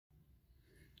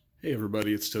Hey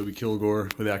everybody, it's Toby Kilgore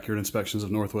with Accurate Inspections of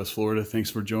Northwest Florida.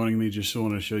 Thanks for joining me. Just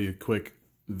wanted to show you a quick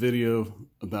video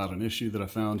about an issue that I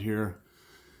found here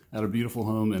at a beautiful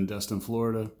home in Destin,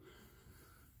 Florida.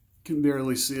 Can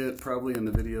barely see it probably in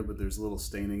the video, but there's a little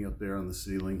staining up there on the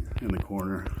ceiling in the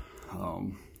corner.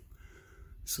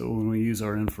 So when we use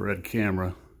our infrared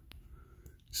camera,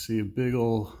 see a big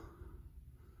old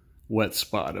wet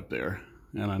spot up there.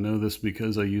 And I know this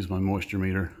because I use my moisture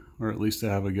meter, or at least I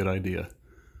have a good idea.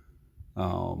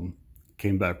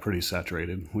 Came back pretty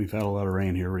saturated. We've had a lot of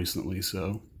rain here recently,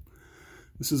 so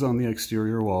this is on the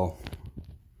exterior wall.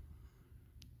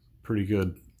 Pretty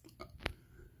good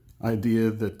idea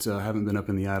that I haven't been up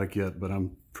in the attic yet, but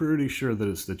I'm pretty sure that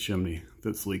it's the chimney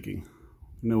that's leaking.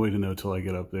 No way to know till I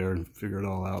get up there and figure it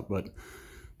all out, but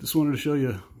just wanted to show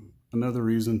you another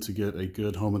reason to get a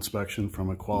good home inspection from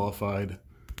a qualified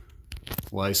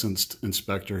licensed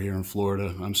inspector here in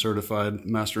Florida. I'm certified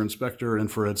master inspector,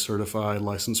 infrared certified,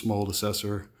 licensed mold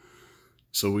assessor.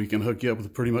 So we can hook you up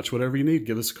with pretty much whatever you need.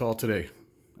 Give us a call today.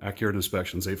 Accurate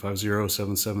Inspections,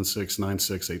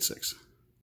 850-776-9686.